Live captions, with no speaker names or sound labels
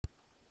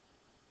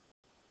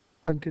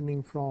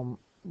Continuing from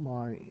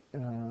my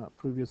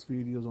previous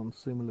videos on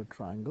similar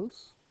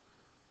triangles,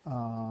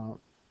 I'm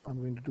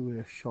going to do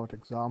a short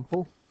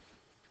example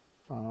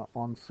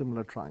on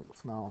similar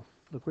triangles. Now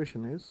the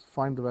question is,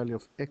 find the value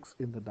of x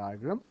in the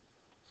diagram.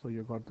 So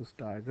you got this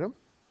diagram.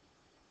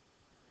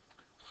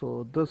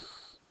 So the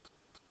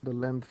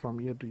length from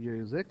here to here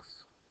is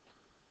x.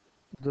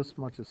 This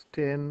much is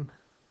 10,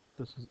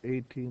 this is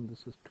 18,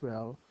 this is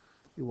 12.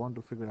 You want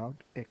to figure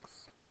out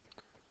x.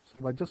 So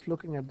by just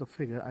looking at the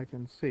figure, I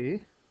can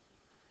say,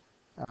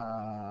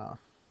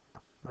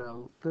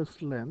 well,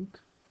 this length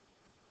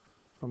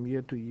from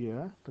year to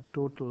year, the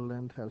total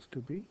length has to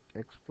be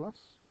x plus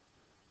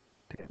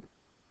 10.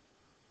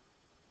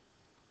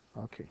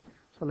 Okay,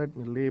 so let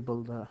me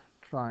label the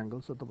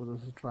triangle. So suppose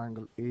this is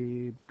triangle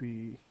A,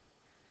 B,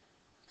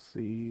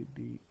 C,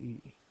 D, E.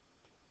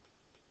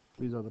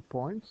 These are the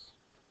points.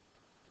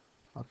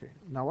 Okay,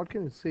 now what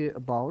can you say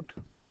about,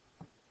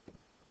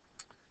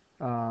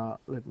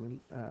 let me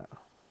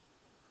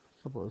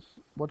suppose,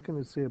 what can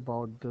you say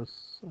about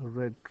this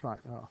red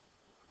triangle?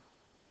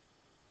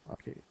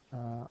 Okay,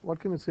 what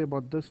can you say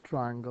about this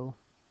triangle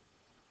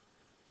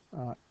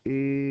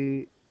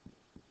A,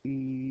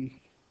 E,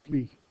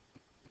 B?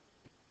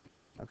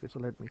 Okay, so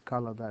let me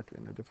color that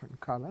in a different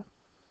color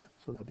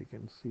so that you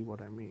can see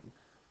what I mean.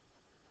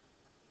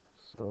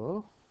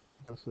 So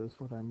this is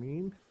what I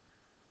mean.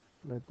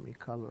 Let me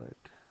color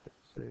it,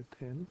 say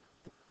thin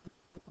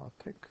or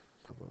thick.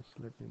 Suppose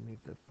let me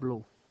make that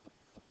blue.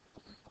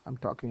 I'm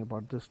talking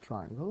about this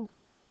triangle,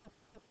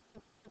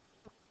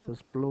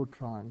 this blue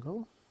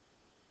triangle.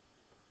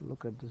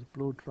 Look at this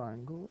blue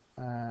triangle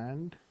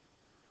and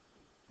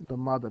the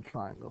mother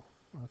triangle.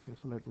 Okay,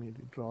 so let me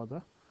draw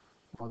the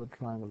mother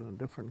triangle in a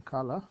different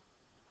color.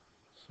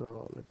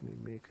 So let me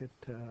make it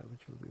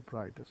which will be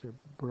brighter, say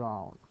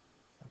brown.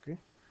 Okay,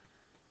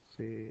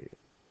 say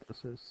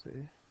this is,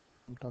 say,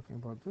 I'm talking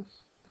about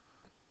this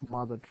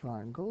mother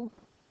triangle.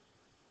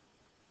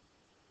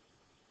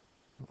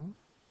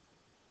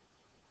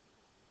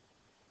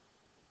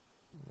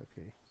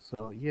 Okay,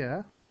 so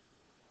yeah,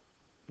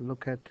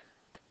 look at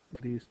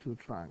these two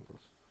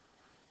triangles.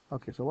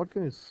 Okay, so what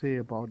can you say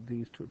about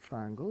these two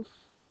triangles?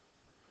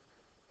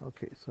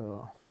 Okay,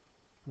 so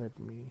let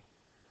me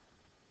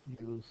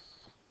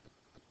use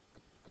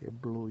a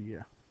blue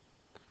here.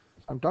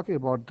 I'm talking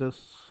about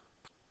this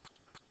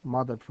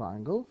mother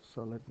triangle,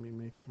 so let me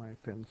make my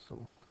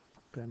pencil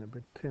pen a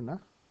bit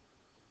thinner.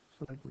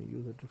 So let me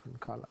use a different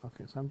color.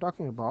 Okay, so I'm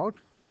talking about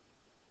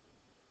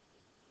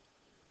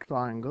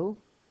triangle.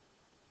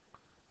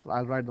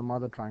 I'll write the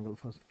mother triangle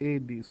first,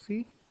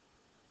 ABC,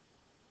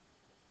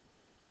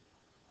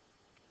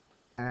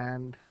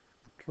 and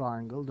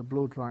triangle, the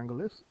blue triangle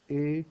is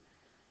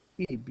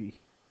AEB.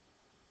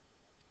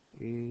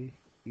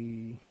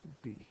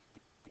 AEB.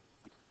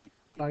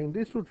 Now in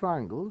these two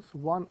triangles,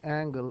 one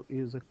angle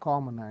is a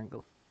common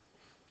angle.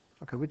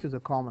 Okay, which is a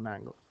common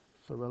angle?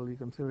 So well, you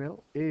can say,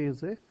 well, A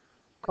is a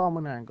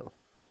common angle.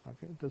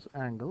 Okay, this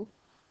angle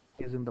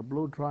is in the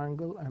blue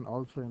triangle and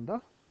also in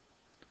the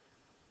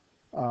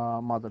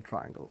mother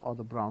triangle or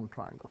the brown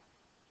triangle.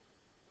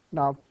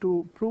 Now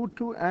to prove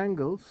two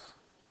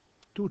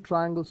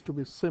triangles to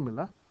be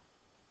similar,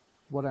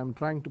 what I'm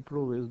trying to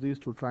prove is these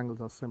two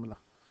triangles are similar.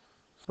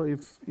 So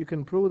if you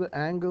can prove the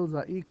angles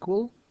are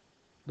equal,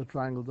 the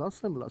triangles are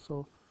similar.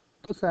 So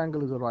this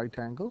angle is a right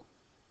angle,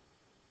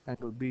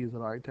 angle B is a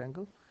right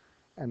angle,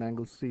 and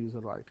angle C is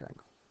a right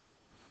angle.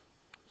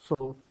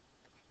 So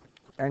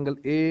angle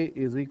A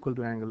is equal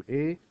to angle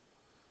A,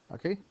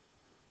 okay?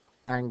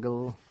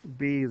 Angle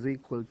B is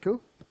equal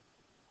to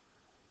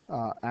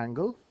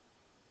angle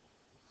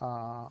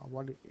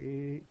what is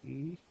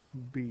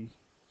AEB?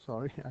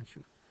 Sorry,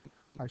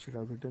 I should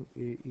have written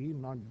AE,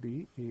 not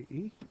B,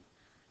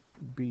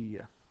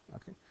 AEB.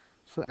 Okay,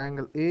 so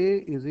angle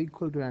A is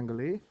equal to angle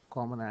A,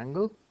 common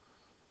angle.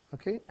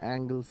 Okay,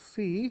 angle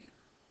C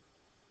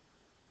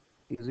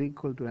is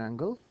equal to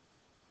angle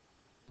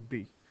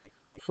B.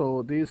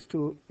 So these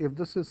two, if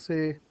this is,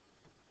 say,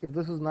 if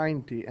this is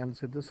 90 and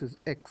say this is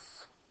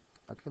x,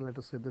 okay, let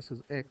us say this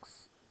is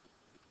x.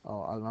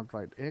 Oh, I'll not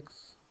write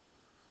x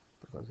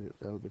because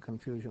there will be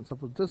confusion.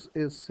 Suppose this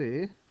is,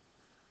 say,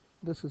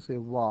 this is a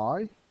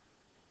y,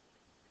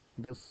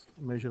 this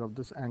measure of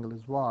this angle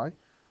is y.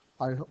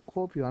 I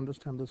hope you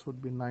understand this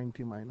would be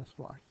 90 minus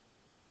y.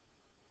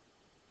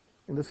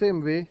 In the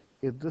same way,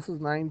 if this is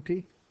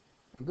 90,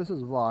 this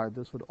is y,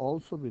 this would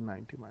also be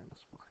 90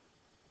 minus y.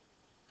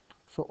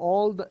 So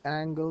all the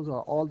angles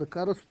or all the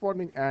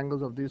corresponding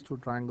angles of these two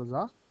triangles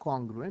are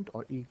congruent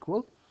or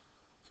equal.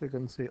 So you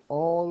can say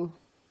all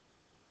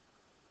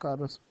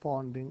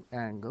corresponding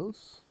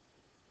angles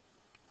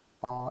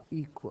are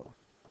equal.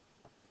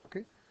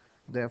 Okay,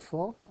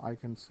 therefore I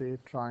can say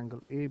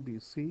triangle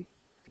ADC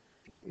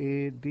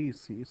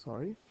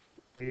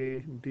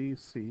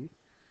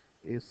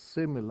is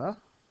similar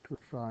to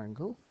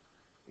triangle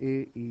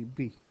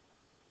AEB.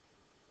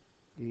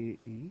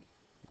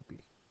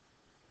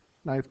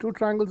 Now if two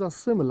triangles are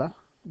similar,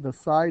 the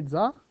sides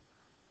are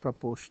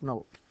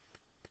proportional.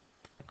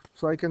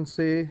 So I can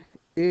say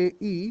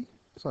AE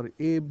sorry,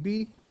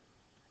 AB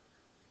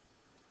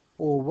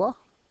over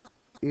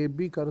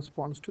AB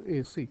corresponds to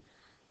AC.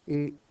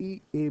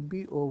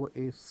 AB over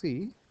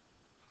AC,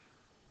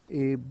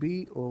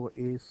 AB over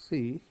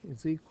AC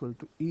is equal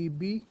to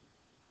EB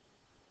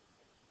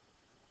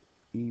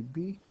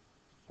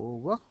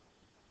over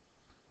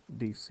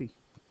DC,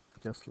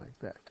 just like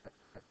that.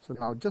 So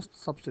now just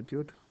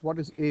substitute what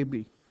is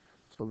AB.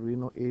 So we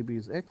know AB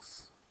is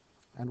X,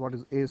 and what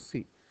is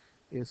AC?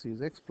 AC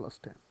is X plus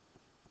 10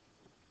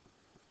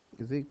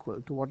 is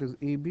equal to what is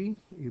EB?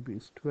 EB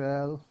is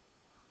 12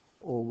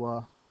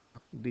 over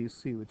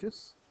DC, which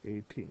is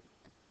 18.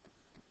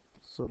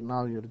 So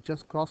now you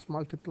just cross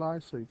multiply,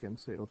 so you can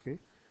say, okay,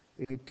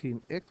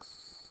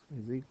 18x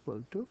is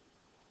equal to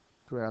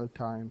 12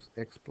 times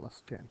x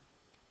plus 10.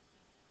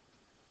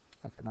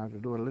 Okay, now to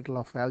do a little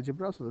of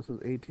algebra, so this is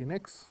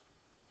 18x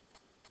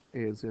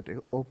is,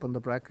 you open the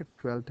bracket,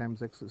 12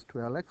 times x is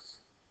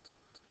 12x,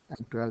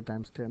 and 12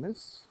 times 10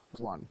 is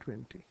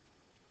 120.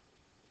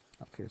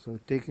 Okay, so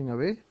taking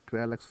away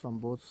 12x from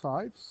both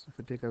sides. If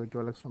you take away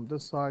 12x from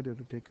this side, you have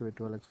to take away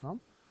 12x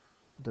from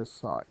this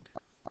side.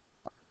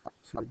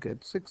 So you get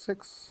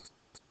 6x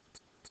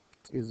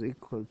is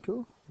equal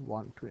to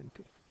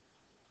 120.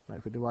 Now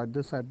if you divide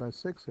this side by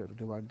 6, you have to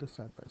divide this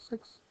side by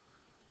 6.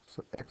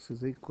 So x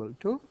is equal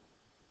to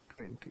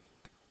 20.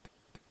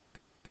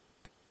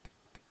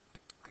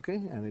 Okay,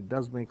 and it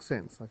does make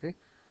sense. Okay,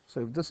 so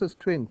if this is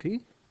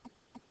 20,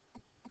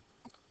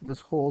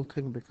 this whole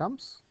thing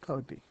becomes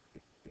 30.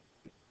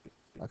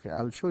 Okay,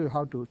 I'll show you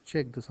how to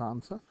check this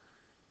answer.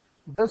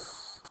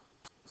 This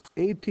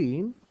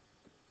 18,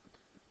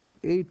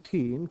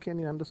 can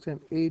you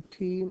understand?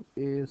 18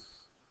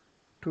 is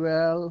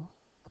 12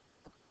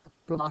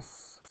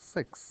 plus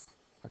 6.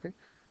 Okay,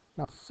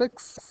 now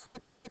 6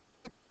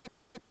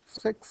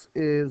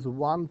 is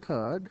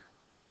 1/3.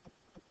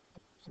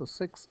 So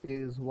 6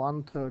 is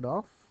 1/3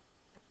 of,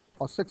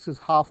 or 6 is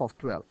half of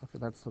 12. Okay,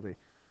 that's the way.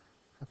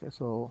 Okay,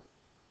 so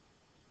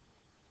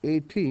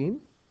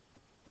 18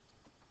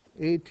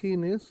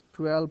 is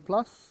 12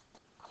 plus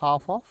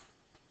half of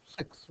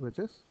 6, which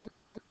is,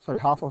 sorry,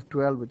 half of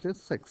 12, which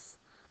is 6.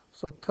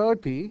 So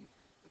 30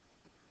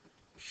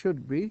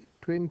 should be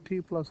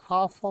 20 plus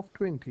half of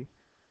 20,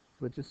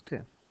 which is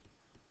 10.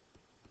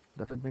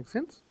 Does that make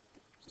sense?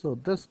 So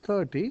this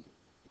 30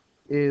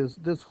 is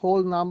this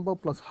whole number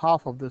plus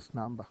half of this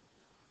number.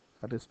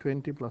 That is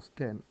 20 plus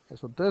 10.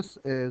 So this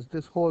is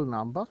this whole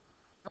number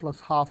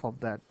plus half of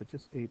that, which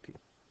is 18.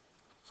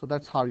 So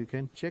that's how you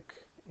can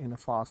check in a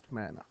fast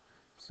manner.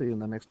 See you in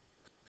the next